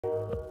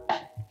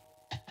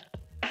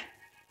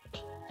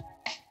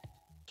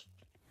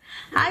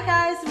Hi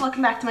guys, and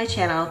welcome back to my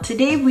channel.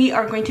 Today we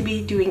are going to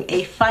be doing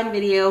a fun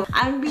video.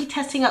 I'm going to be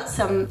testing out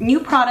some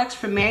new products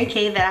from Mary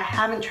Kay that I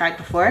haven't tried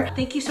before.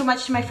 Thank you so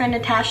much to my friend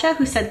Latasha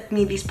who sent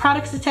me these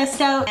products to test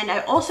out, and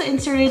I also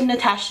inserted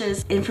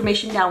Latasha's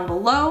information down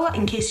below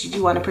in case you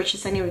do want to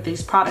purchase any of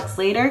these products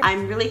later.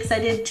 I'm really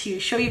excited to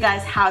show you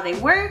guys how they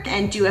work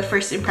and do a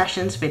first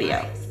impressions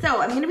video.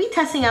 So I'm going to be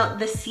testing out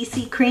the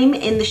CC cream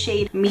in the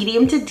shade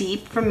medium to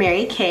deep from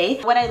Mary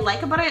Kay. What I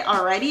like about it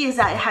already is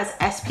that it has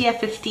SPF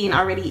 15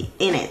 already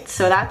in it,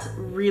 so that's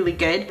really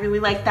good. Really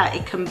like that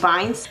it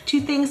combines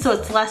two things, so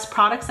it's less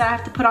products that I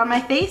have to put on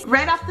my face.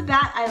 Right off the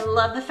bat, I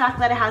love the fact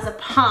that it has a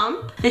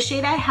pump. The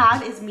shade I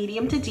have is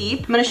medium to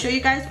deep. I'm gonna show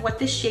you guys what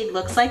this shade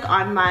looks like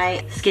on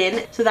my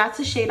skin. So that's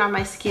the shade on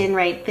my skin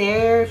right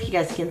there, if you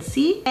guys can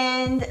see.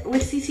 And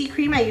with CC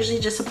cream, I usually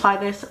just apply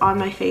this on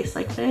my face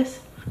like this.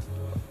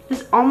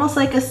 It's almost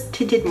like a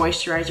tinted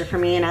moisturizer for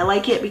me, and I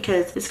like it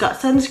because it's got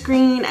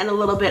sunscreen and a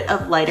little bit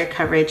of lighter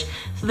coverage.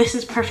 So this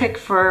is perfect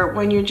for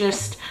when you're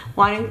just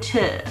wanting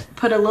to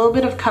put a little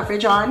bit of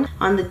coverage on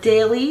the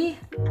daily.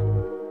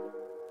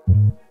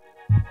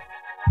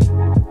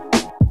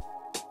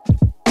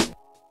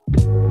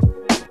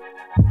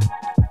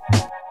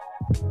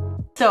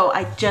 So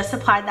I just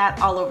applied that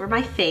all over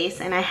my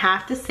face, and I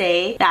have to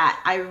say that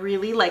I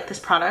really like this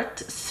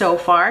product so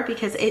far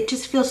because it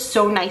just feels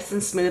so nice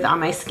and smooth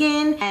on my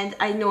skin, and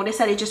I noticed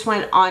that it just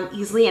went on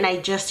easily and I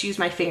just used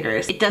my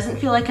fingers. It doesn't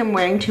feel like I'm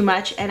wearing too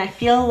much, and I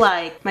feel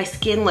like my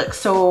skin looks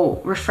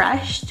so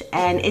refreshed,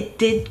 and it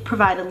did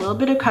provide a little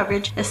bit of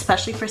coverage,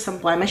 especially for some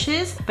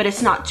blemishes, but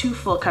it's not too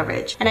full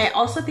coverage. And I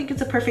also think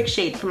it's a perfect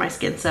shade for my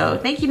skin, so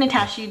thank you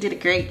Natasha, you did a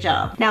great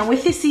job. Now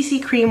with this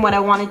CC cream, what I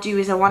want to do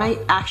is I want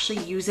to actually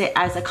use it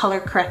as a color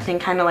correcting,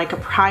 kind of like a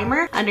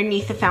primer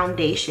underneath the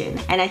foundation,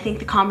 and I think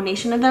the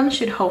combination of them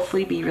should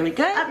hopefully be really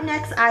good. Up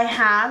next I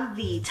have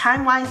the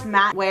Time Wise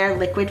Matte Wear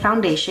Liquid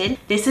Foundation.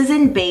 This is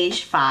in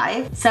Beige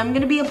 5. So I'm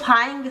going to be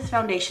applying this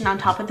foundation on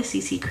top of the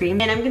CC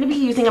cream, and I'm going to be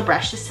using a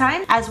brush this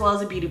time as well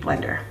as a beauty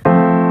blender.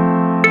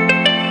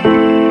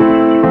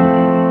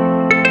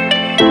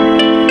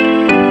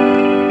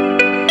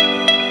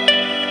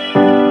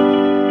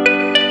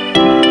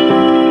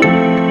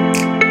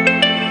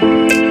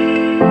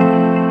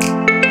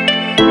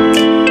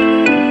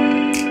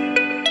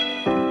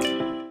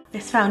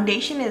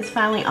 Foundation is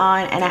finally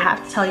on, and I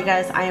have to tell you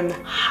guys, I am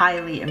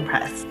highly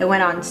impressed. It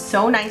went on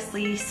so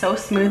nicely, so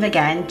smooth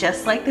again,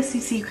 just like the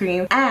CC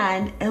cream,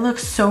 and it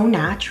looks so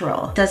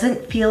natural.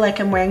 Doesn't feel like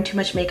I'm wearing too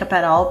much makeup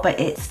at all, but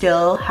it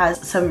still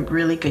has some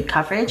really good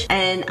coverage.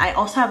 And I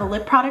also have a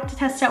lip product to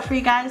test out for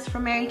you guys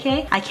from Mary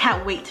Kay. I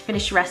can't wait to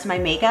finish the rest of my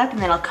makeup, and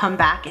then I'll come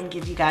back and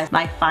give you guys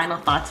my final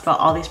thoughts about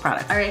all these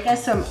products. Alright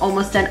guys, so I'm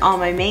almost done all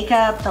my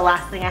makeup. The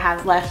last thing I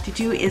have left to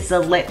do is the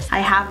lips. I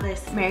have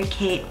this Mary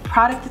Kay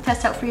product to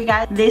test out for you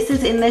guys. This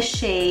is in the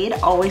shade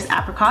Always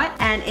Apricot,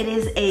 and it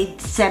is a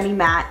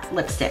semi-matte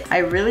lipstick. I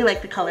really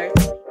like the color.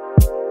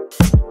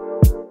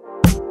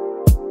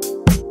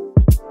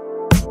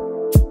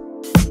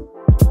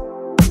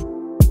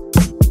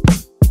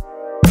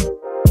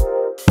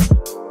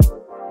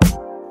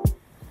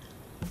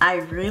 I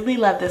really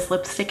love this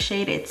lipstick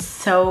shade. It's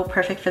so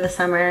perfect for the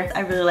summer. I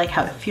really like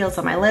how it feels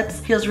on my lips.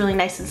 It feels really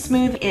nice and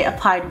smooth. It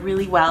applied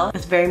really well.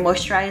 It's very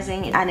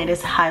moisturizing, and it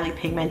is highly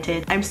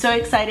pigmented. I'm so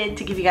excited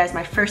to give you guys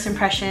my first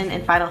impression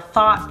and final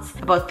thoughts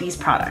about these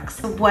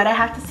products. What I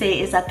have to say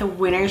is that the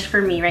winners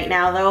for me right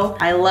now though,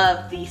 I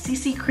love the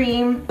CC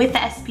cream with the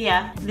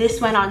SPF.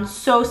 This went on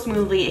so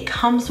smoothly. It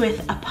comes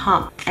with a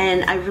pump,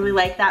 and I really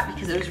like that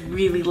because it was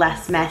really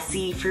less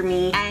messy for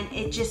me, and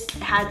it just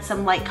had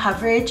some light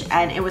coverage,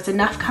 and it was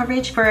enough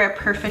coverage for a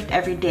perfect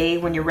everyday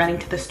when you're running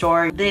to the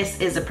store. This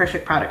is a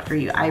perfect product for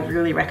you. I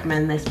really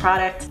recommend this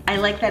product. I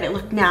like that it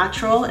looked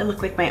natural. It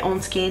looked like my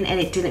own skin, and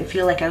it didn't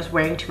feel like I was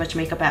wearing too much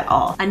makeup at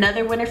all.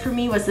 Another winner for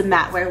me was the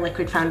Matte Wear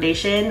Liquid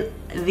Foundation.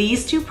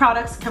 These two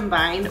products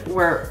combined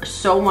were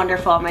so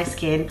wonderful on my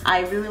skin.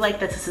 I really like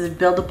that this is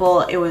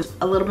buildable. It was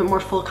a little bit more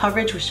full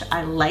coverage, which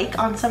I like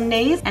on some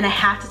days. And I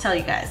have to tell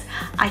you guys,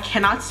 I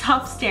cannot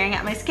stop staring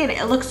at my skin.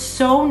 It looks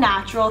so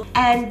natural,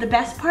 and the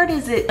best part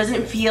is it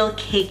doesn't feel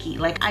cakey.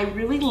 Like, I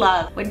really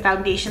love when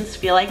foundations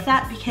feel like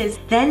that, because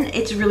then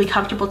it's really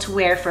comfortable to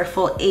wear for a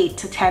full 8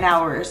 to 10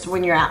 hours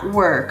when you're at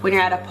work, when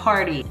you're at a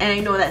party, and I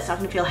know that it's not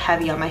gonna feel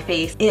heavy on my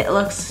face. It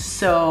looks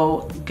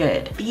so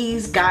good.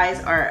 These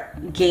guys are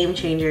game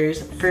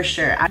changers for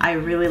sure. I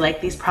really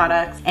like these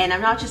products, and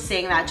I'm not just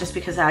saying that just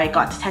because I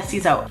got to test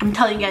these out. I'm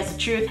telling you guys the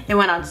truth. It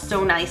went on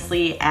so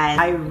nicely,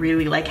 and I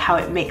really like how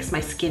it makes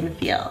my skin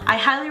feel. I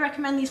highly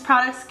recommend these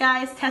products,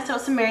 guys. Test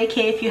out some Mary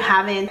Kay if you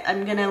haven't.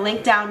 I'm gonna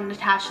link down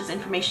Natasha's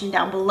information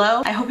down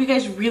below. I hope you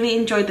guys really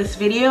enjoyed this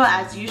video.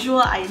 As usual,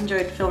 I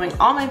enjoyed filming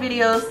all my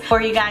videos for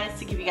you guys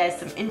to give you guys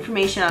some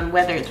information on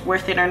whether it's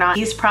worth it or not.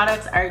 These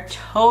products are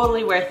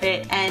totally worth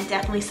it, and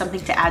definitely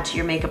something to add to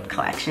your makeup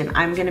collection.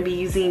 I'm gonna be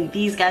using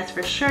these guys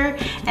for sure,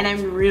 and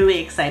I'm really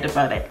excited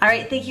about it. All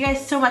right, thank you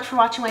guys so much for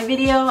watching my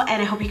video,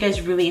 and I hope you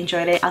guys really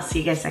enjoyed it. I'll see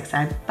you guys next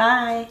time.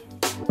 Bye.